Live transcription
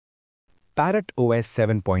Parrot OS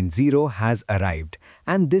 7.0 has arrived,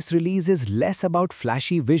 and this release is less about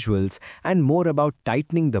flashy visuals and more about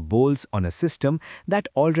tightening the bolts on a system that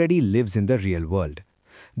already lives in the real world.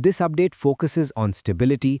 This update focuses on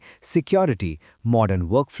stability, security, modern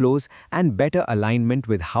workflows, and better alignment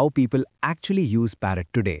with how people actually use Parrot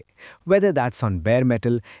today, whether that's on bare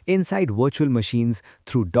metal, inside virtual machines,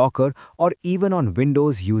 through Docker, or even on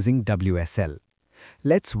Windows using WSL.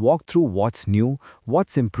 Let's walk through what's new,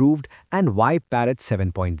 what's improved, and why Parrot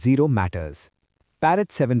 7.0 matters. Parrot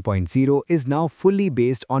 7.0 is now fully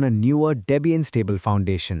based on a newer Debian stable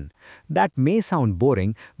foundation. That may sound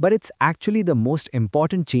boring, but it's actually the most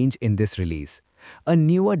important change in this release. A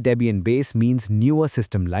newer Debian base means newer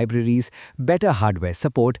system libraries, better hardware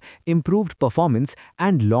support, improved performance,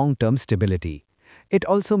 and long-term stability. It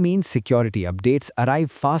also means security updates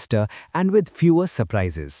arrive faster and with fewer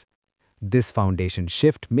surprises. This foundation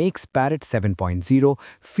shift makes Parrot 7.0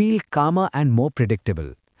 feel calmer and more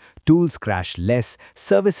predictable. Tools crash less,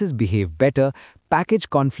 services behave better, package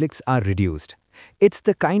conflicts are reduced. It's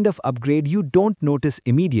the kind of upgrade you don't notice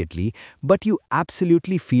immediately, but you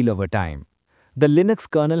absolutely feel over time. The Linux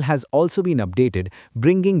kernel has also been updated,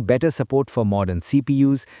 bringing better support for modern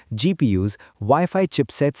CPUs, GPUs, Wi-Fi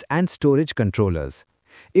chipsets, and storage controllers.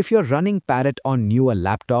 If you're running Parrot on newer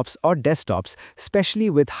laptops or desktops, especially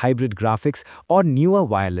with hybrid graphics or newer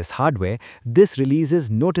wireless hardware, this release is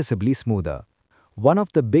noticeably smoother. One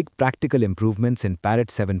of the big practical improvements in Parrot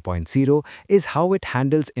 7.0 is how it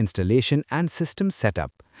handles installation and system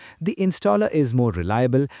setup. The installer is more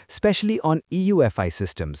reliable, especially on EUFI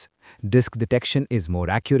systems. Disk detection is more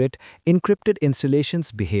accurate, encrypted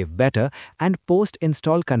installations behave better, and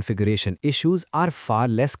post-install configuration issues are far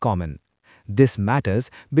less common. This matters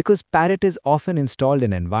because Parrot is often installed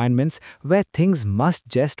in environments where things must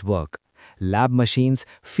just work. Lab machines,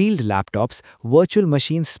 field laptops, virtual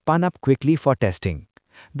machines spun up quickly for testing.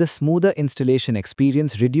 The smoother installation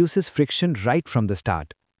experience reduces friction right from the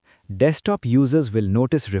start. Desktop users will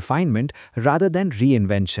notice refinement rather than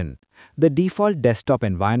reinvention. The default desktop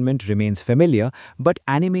environment remains familiar, but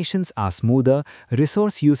animations are smoother,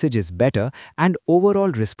 resource usage is better, and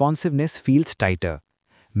overall responsiveness feels tighter.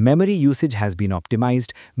 Memory usage has been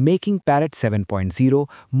optimized, making Parrot 7.0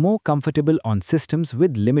 more comfortable on systems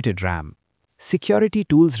with limited RAM. Security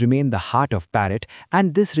tools remain the heart of Parrot,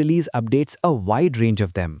 and this release updates a wide range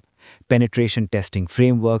of them. Penetration testing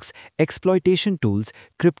frameworks, exploitation tools,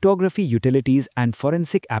 cryptography utilities, and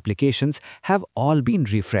forensic applications have all been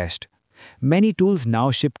refreshed. Many tools now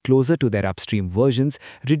ship closer to their upstream versions,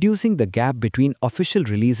 reducing the gap between official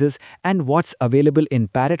releases and what's available in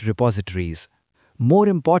Parrot repositories. More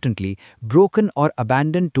importantly, broken or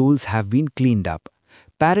abandoned tools have been cleaned up.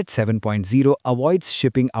 Parrot 7.0 avoids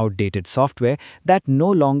shipping outdated software that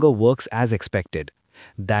no longer works as expected.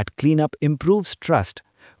 That cleanup improves trust.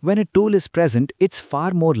 When a tool is present, it's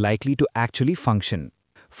far more likely to actually function.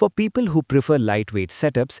 For people who prefer lightweight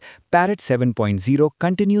setups, Parrot 7.0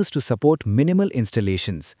 continues to support minimal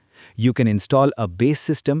installations. You can install a base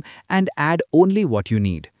system and add only what you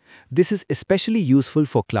need. This is especially useful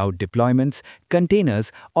for cloud deployments,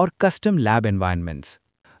 containers, or custom lab environments.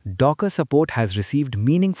 Docker support has received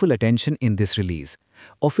meaningful attention in this release.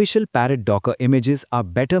 Official Parrot Docker images are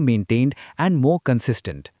better maintained and more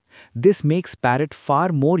consistent. This makes Parrot far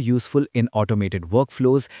more useful in automated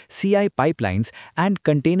workflows, CI pipelines, and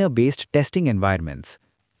container-based testing environments.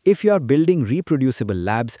 If you are building reproducible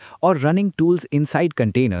labs or running tools inside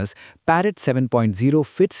containers, Parrot 7.0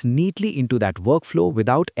 fits neatly into that workflow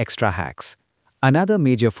without extra hacks. Another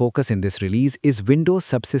major focus in this release is Windows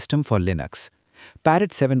subsystem for Linux. Parrot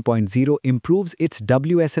 7.0 improves its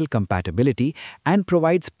WSL compatibility and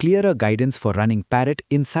provides clearer guidance for running Parrot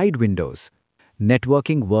inside Windows.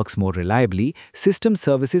 Networking works more reliably, system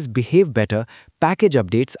services behave better, package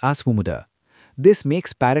updates are smoother. This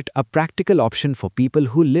makes Parrot a practical option for people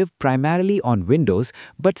who live primarily on Windows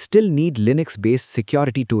but still need Linux-based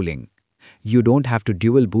security tooling. You don't have to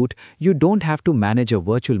dual boot, you don't have to manage a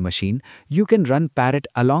virtual machine, you can run Parrot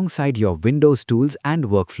alongside your Windows tools and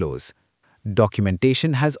workflows.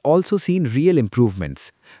 Documentation has also seen real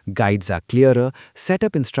improvements. Guides are clearer,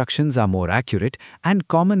 setup instructions are more accurate, and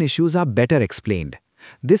common issues are better explained.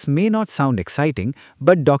 This may not sound exciting,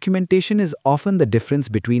 but documentation is often the difference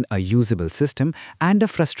between a usable system and a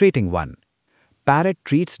frustrating one. Parrot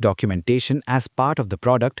treats documentation as part of the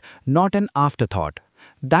product, not an afterthought.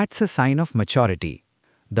 That's a sign of maturity.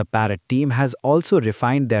 The Parrot team has also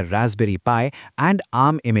refined their Raspberry Pi and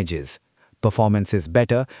ARM images. Performance is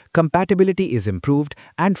better, compatibility is improved,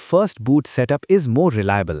 and first boot setup is more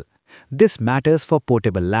reliable. This matters for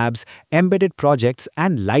portable labs, embedded projects,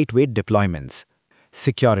 and lightweight deployments.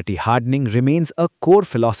 Security hardening remains a core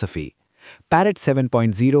philosophy. Parrot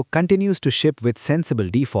 7.0 continues to ship with sensible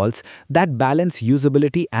defaults that balance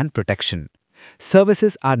usability and protection.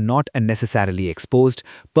 Services are not unnecessarily exposed,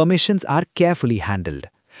 permissions are carefully handled.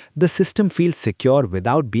 The system feels secure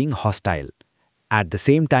without being hostile. At the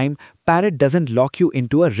same time, Parrot doesn't lock you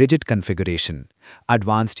into a rigid configuration.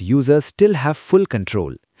 Advanced users still have full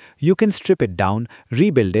control. You can strip it down,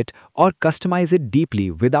 rebuild it, or customize it deeply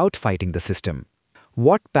without fighting the system.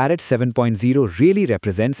 What Parrot 7.0 really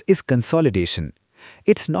represents is consolidation.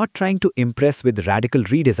 It's not trying to impress with radical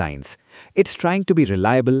redesigns. It's trying to be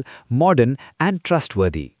reliable, modern, and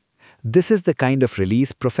trustworthy. This is the kind of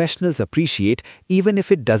release professionals appreciate even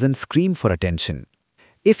if it doesn't scream for attention.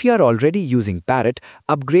 If you are already using Parrot,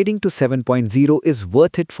 upgrading to 7.0 is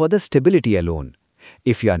worth it for the stability alone.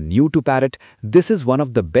 If you are new to Parrot, this is one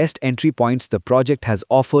of the best entry points the project has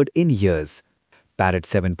offered in years. Parrot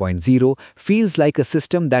 7.0 feels like a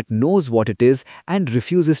system that knows what it is and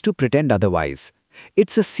refuses to pretend otherwise.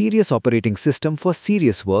 It's a serious operating system for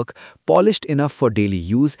serious work, polished enough for daily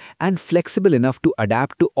use and flexible enough to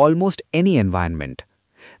adapt to almost any environment.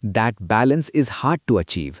 That balance is hard to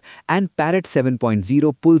achieve, and Parrot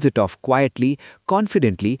 7.0 pulls it off quietly,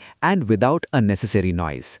 confidently, and without unnecessary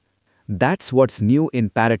noise. That's what's new in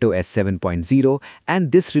Parrot OS 7.0,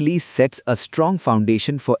 and this release sets a strong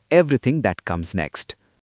foundation for everything that comes next.